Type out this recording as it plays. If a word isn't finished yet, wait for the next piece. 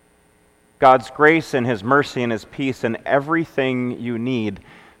God's grace and His mercy and His peace and everything you need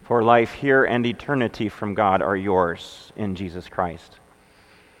for life here and eternity from God are yours in Jesus Christ.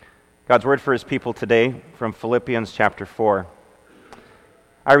 God's word for His people today from Philippians chapter 4.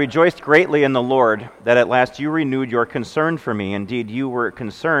 I rejoiced greatly in the Lord that at last you renewed your concern for me. Indeed, you were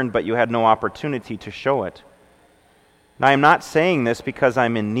concerned, but you had no opportunity to show it. And I am not saying this because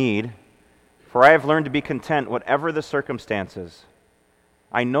I'm in need, for I have learned to be content whatever the circumstances.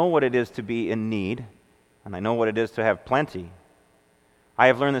 I know what it is to be in need, and I know what it is to have plenty. I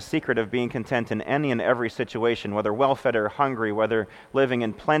have learned the secret of being content in any and every situation, whether well-fed or hungry, whether living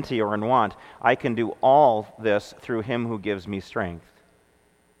in plenty or in want. I can do all this through Him who gives me strength.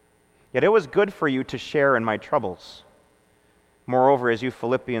 Yet it was good for you to share in my troubles. Moreover, as you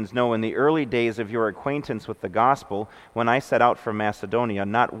Philippians know, in the early days of your acquaintance with the gospel, when I set out from Macedonia,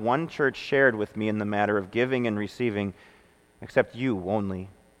 not one church shared with me in the matter of giving and receiving, except you only.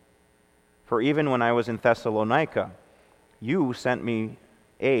 For even when I was in Thessalonica, you sent me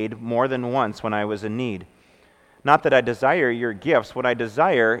aid more than once when I was in need. Not that I desire your gifts. What I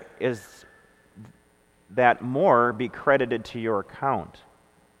desire is that more be credited to your account.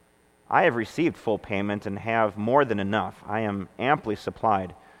 I have received full payment and have more than enough. I am amply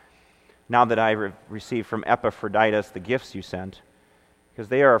supplied. Now that I have received from Epaphroditus the gifts you sent, because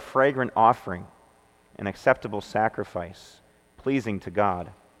they are a fragrant offering, an acceptable sacrifice, pleasing to God.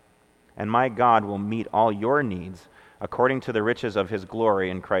 And my God will meet all your needs according to the riches of His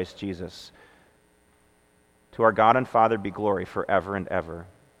glory in Christ Jesus. To our God and Father be glory forever and ever.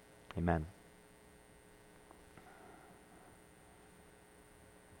 Amen.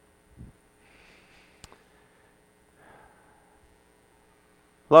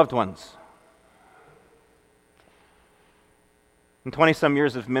 Loved ones, in 20-some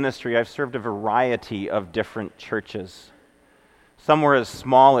years of ministry, I've served a variety of different churches. Some were as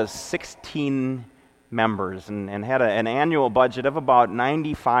small as 16 members and had an annual budget of about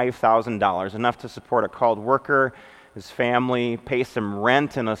 $95,000, enough to support a called worker, his family, pay some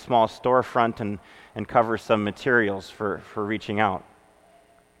rent in a small storefront, and cover some materials for reaching out.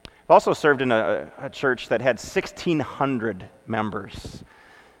 I've also served in a church that had 1,600 members.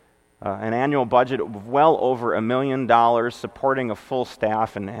 An annual budget of well over $1 million, supporting a full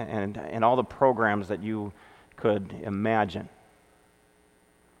staff and all the programs that you could imagine.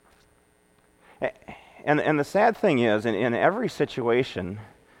 And the sad thing is, in every situation,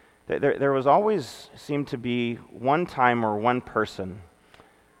 there was always seemed to be one time or one person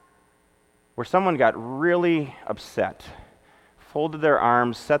where someone got really upset, folded their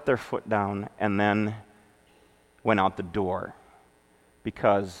arms, set their foot down, and then went out the door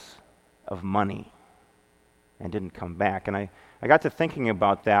because of money and didn't come back. And I got to thinking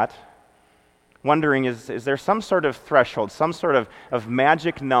about that, wondering, is there some sort of threshold, some sort of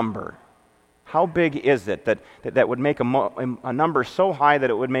magic number? How big is it that would make a number so high that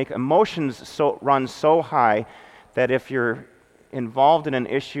it would make emotions run so high that if you're involved in an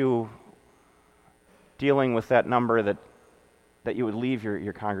issue dealing with that number that you would leave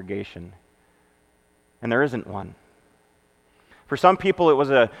your congregation? And there isn't one. For some people, it was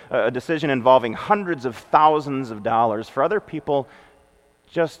a decision involving hundreds of thousands of dollars. For other people,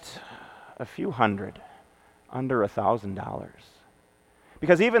 just a few hundred, under $1,000.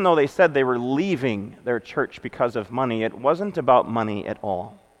 Because even though they said they were leaving their church because of money, it wasn't about money at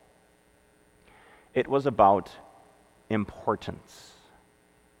all. It was about importance.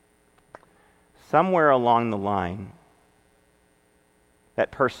 Somewhere along the line, that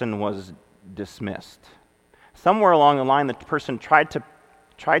person was dismissed. Somewhere along the line, the person tried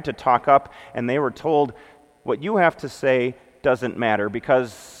to talk up, and they were told, what you have to say doesn't matter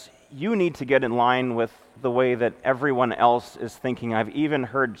because you need to get in line with the way that everyone else is thinking. I've even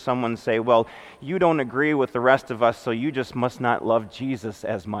heard someone say, well, you don't agree with the rest of us, so you just must not love Jesus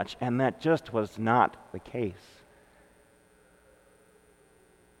as much. And that just was not the case.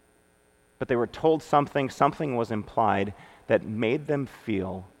 But they were told something was implied that made them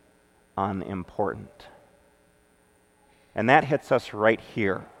feel unimportant. And that hits us right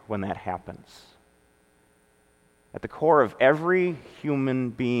here when that happens. At the core of every human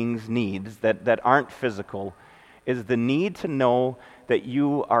being's needs that aren't physical is the need to know that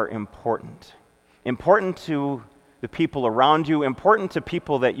you are important. Important to the people around you, important to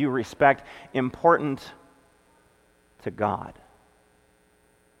people that you respect, important to God.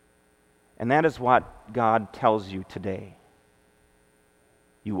 And that is what God tells you today.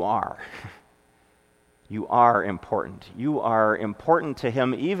 You are. You are important. You are important to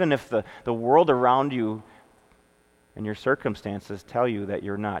Him, even if the world around you and your circumstances tell you that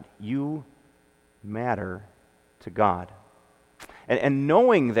you're not. You matter to God. And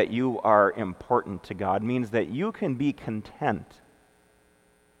knowing that you are important to God means that you can be content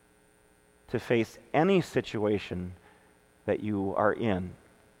to face any situation that you are in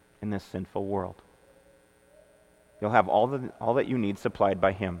this sinful world. You'll have all that you need supplied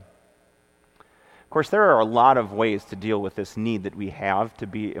by Him. Of course, there are a lot of ways to deal with this need that we have to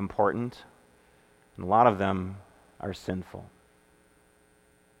be important, and a lot of them are sinful.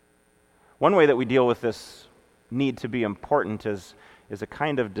 One way that we deal with this need to be important is a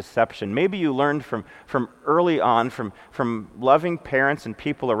kind of deception. Maybe you learned from early on, from loving parents and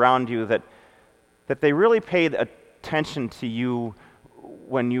people around you, that they really paid attention to you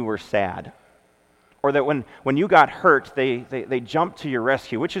when you were sad. Or that when you got hurt, they jumped to your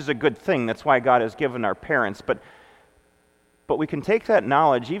rescue, which is a good thing. That's why God has given our parents. But we can take that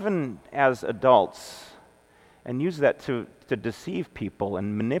knowledge, even as adults, and use that to deceive people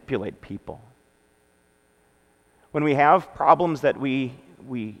and manipulate people. When we have problems that we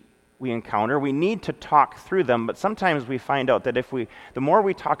encounter, we need to talk through them, but sometimes we find out that the more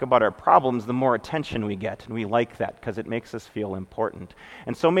we talk about our problems, the more attention we get, and we like that because it makes us feel important.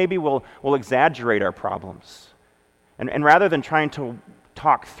 And so maybe we'll exaggerate our problems. And rather than trying to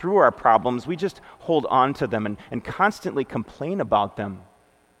talk through our problems, we just hold on to them and constantly complain about them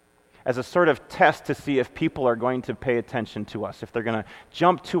as a sort of test to see if people are going to pay attention to us, if they're going to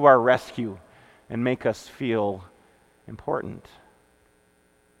jump to our rescue and make us feel important.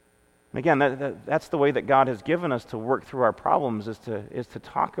 And again, that's the way that God has given us to work through our problems, is to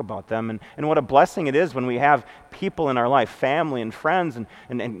talk about them. And what a blessing it is when we have people in our life, family and friends and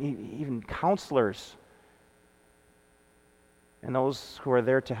even counselors, and those who are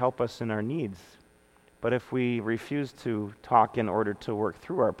there to help us in our needs. But if we refuse to talk in order to work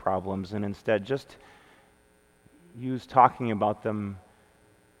through our problems and instead just use talking about them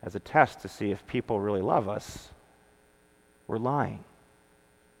as a test to see if people really love us, we're lying.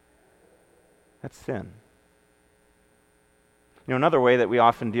 That's sin. Another way that we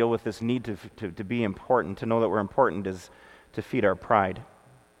often deal with this need to be important, to know that we're important, is to feed our pride.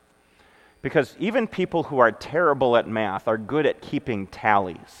 Because even people who are terrible at math are good at keeping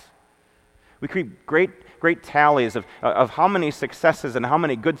tallies. We keep great tallies of how many successes and how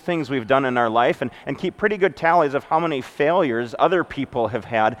many good things we've done in our life, and keep pretty good tallies of how many failures other people have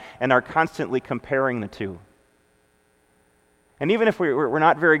had, and are constantly comparing the two. And even if we're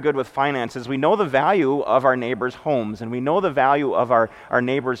not very good with finances, we know the value of our neighbors' homes, and we know the value of our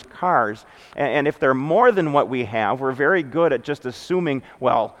neighbors' cars. And if they're more than what we have, we're very good at just assuming,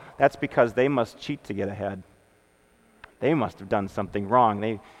 well, that's because they must cheat to get ahead. They must have done something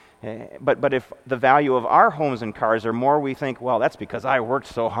wrong. But if the value of our homes and cars are more, we think, well, that's because I worked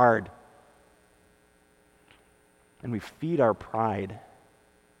so hard. And we feed our pride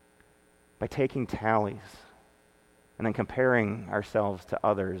by taking tallies and then comparing ourselves to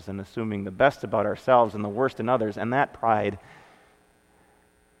others and assuming the best about ourselves and the worst in others. And that pride,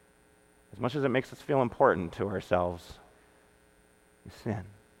 as much as it makes us feel important to ourselves, is sin.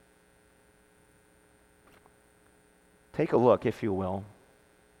 Take a look, if you will,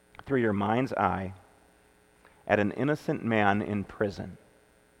 through your mind's eye at an innocent man in prison.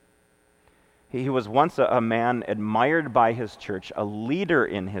 He was once a man admired by his church, a leader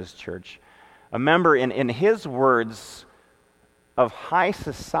in his church, a member, in his words, of high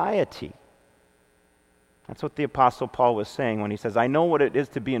society. That's what the Apostle Paul was saying when he says, I know what it is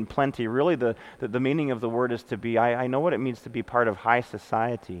to be in plenty. Really, the meaning of the word is to be, I know what it means to be part of high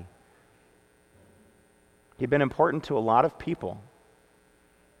society. He'd been important to a lot of people,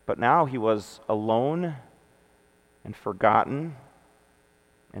 but now he was alone and forgotten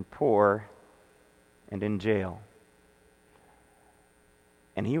and poor and in jail.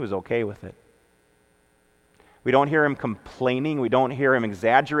 And he was okay with it. We don't hear him complaining. We don't hear him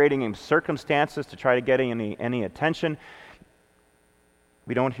exaggerating in circumstances to try to get any attention.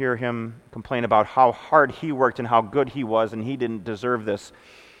 We don't hear him complain about how hard he worked and how good he was and he didn't deserve this,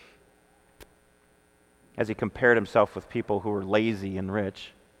 as he compared himself with people who were lazy and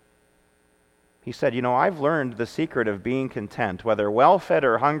rich. He said, I've learned the secret of being content, whether well-fed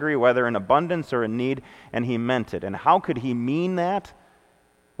or hungry, whether in abundance or in need, and he meant it. And how could he mean that?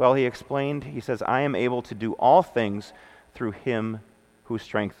 Well, he explained, he says, I am able to do all things through him who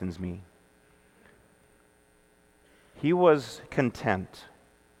strengthens me. He was content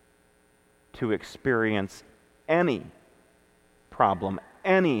to experience any problem,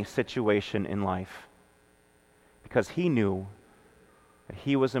 any situation in life, because he knew that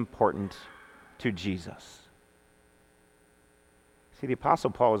he was important to Jesus. See, the Apostle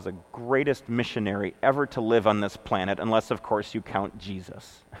Paul was the greatest missionary ever to live on this planet, unless, of course, you count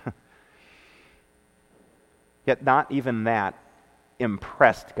Jesus. Yet not even that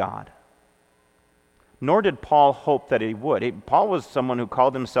impressed God. Nor did Paul hope that he would. Paul was someone who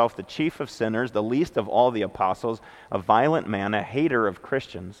called himself the chief of sinners, the least of all the apostles, a violent man, a hater of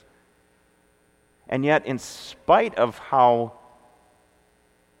Christians. And yet, in spite of how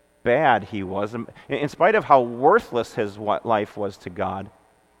bad he was, in spite of how worthless his life was to God,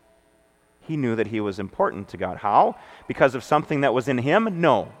 he knew that he was important to God. How? Because of something that was in him?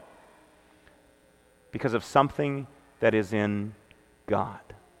 No. Because of something that is in God.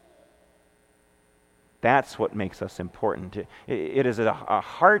 That's what makes us important. It is a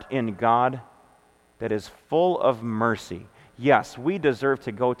heart in God that is full of mercy. Yes, we deserve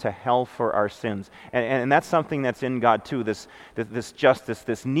to go to hell for our sins. And that's something that's in God too, this justice,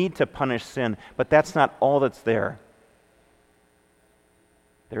 this need to punish sin. But that's not all that's there.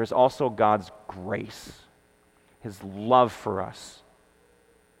 There is also God's grace, His love for us.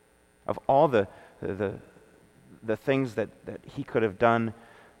 Of all the things that He could have done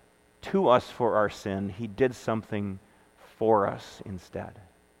to us for our sin, He did something for us instead.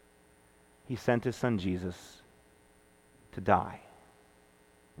 He sent His Son Jesus to die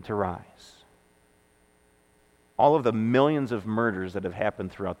and to rise. All of the millions of murders that have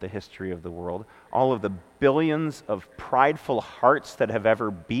happened throughout the history of the world, all of the billions of prideful hearts that have ever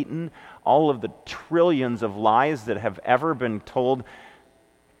beaten, all of the trillions of lies that have ever been told,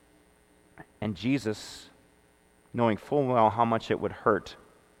 and Jesus, knowing full well how much it would hurt,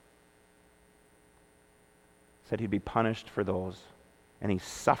 said He'd be punished for those, and He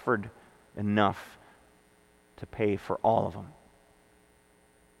suffered enough to pay for all of them,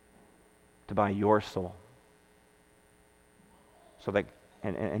 to buy your soul, so that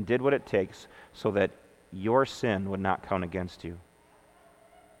and did what it takes so that your sin would not count against you.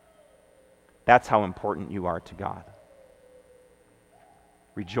 That's how important you are to God.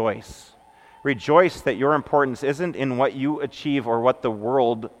 Rejoice. Rejoice that your importance isn't in what you achieve or what the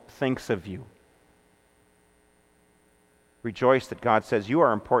world thinks of you. Rejoice that God says you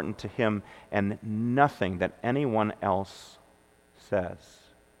are important to Him, and nothing that anyone else says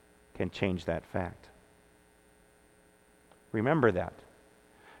can change that fact. Remember that.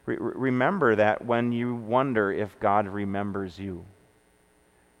 Remember that when you wonder if God remembers you.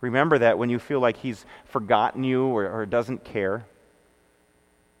 Remember that when you feel like He's forgotten you or doesn't care.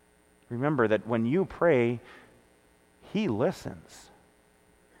 Remember that when you pray, He listens.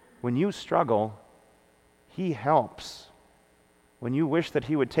 When you struggle, He helps. When you wish that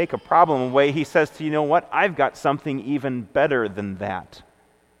He would take a problem away, He says to you, you know what? I've got something even better than that.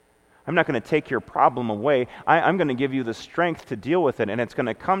 I'm not going to take your problem away. I'm going to give you the strength to deal with it, and it's going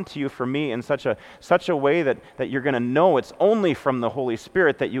to come to you from me in such a way that you're going to know it's only from the Holy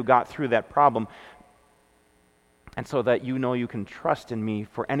Spirit that you got through that problem, and so that you know you can trust in me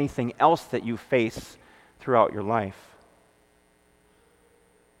for anything else that you face throughout your life.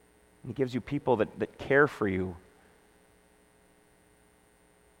 And He gives you people that care for you,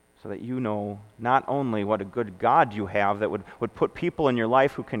 so that you know not only what a good God you have that would put people in your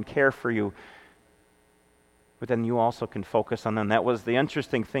life who can care for you, but then you also can focus on them. That was the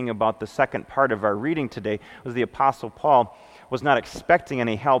interesting thing about the second part of our reading today, was the Apostle Paul was not expecting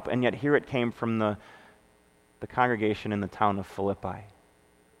any help, and yet here it came from the congregation in the town of Philippi.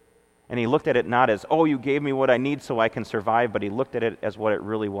 And he looked at it not as, oh, you gave me what I need so I can survive, but he looked at it as what it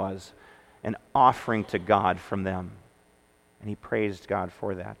really was, an offering to God from them. And he praised God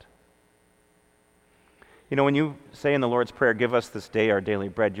for that. You know, when you say in the Lord's Prayer, give us this day our daily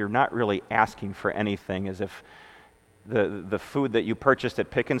bread, you're not really asking for anything, as if the food that you purchased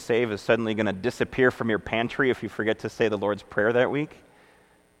at Pick and Save is suddenly going to disappear from your pantry if you forget to say the Lord's Prayer that week.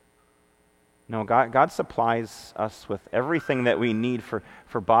 No, God supplies us with everything that we need for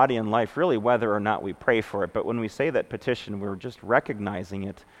body and life, really, whether or not we pray for it. But when we say that petition, we're just recognizing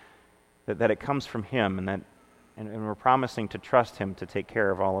it, that it comes from Him, and we're promising to trust Him to take care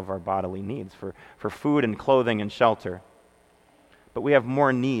of all of our bodily needs for food and clothing and shelter. But we have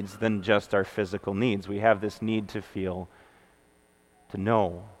more needs than just our physical needs. We have this need to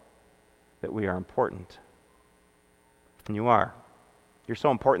know that we are important. And you are. You're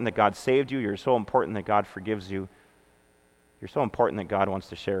so important that God saved you. You're so important that God forgives you. You're so important that God wants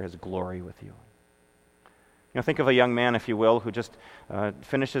to share His glory with you. You know, think of a young man, if you will, who just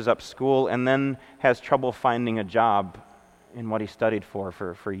finishes up school and then has trouble finding a job in what he studied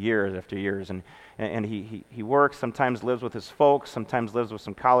for years after years. And he works, sometimes lives with his folks, sometimes lives with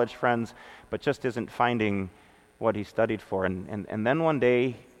some college friends, but just isn't finding what he studied for. And then one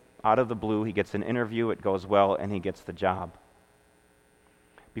day, out of the blue, he gets an interview, it goes well, and he gets the job.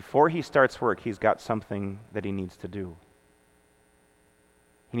 Before he starts work, he's got something that he needs to do.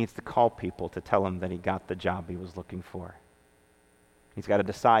 He needs to call people to tell him that he got the job he was looking for. He's got to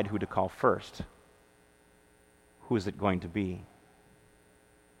decide who to call first. Who is it going to be?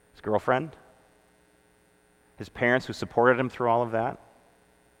 His girlfriend? His parents who supported him through all of that?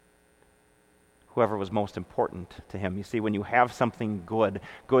 Whoever was most important to him. You see, when you have something good,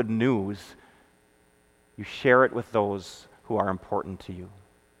 good news, you share it with those who are important to you.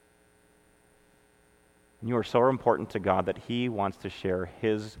 And you are so important to God that He wants to share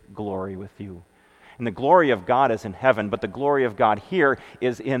His glory with you. And the glory of God is in heaven, but the glory of God here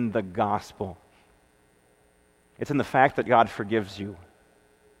is in the gospel. It's in the fact that God forgives you.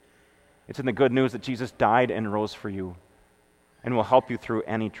 It's in the good news that Jesus died and rose for you and will help you through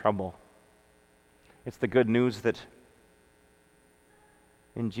any trouble. It's the good news that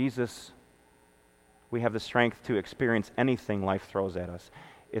in Jesus we have the strength to experience anything life throws at us.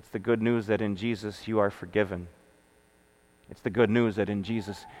 It's the good news that in Jesus you are forgiven. It's the good news that in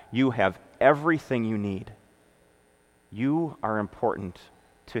Jesus you have everything you need. You are important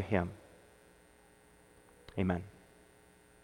to Him. Amen.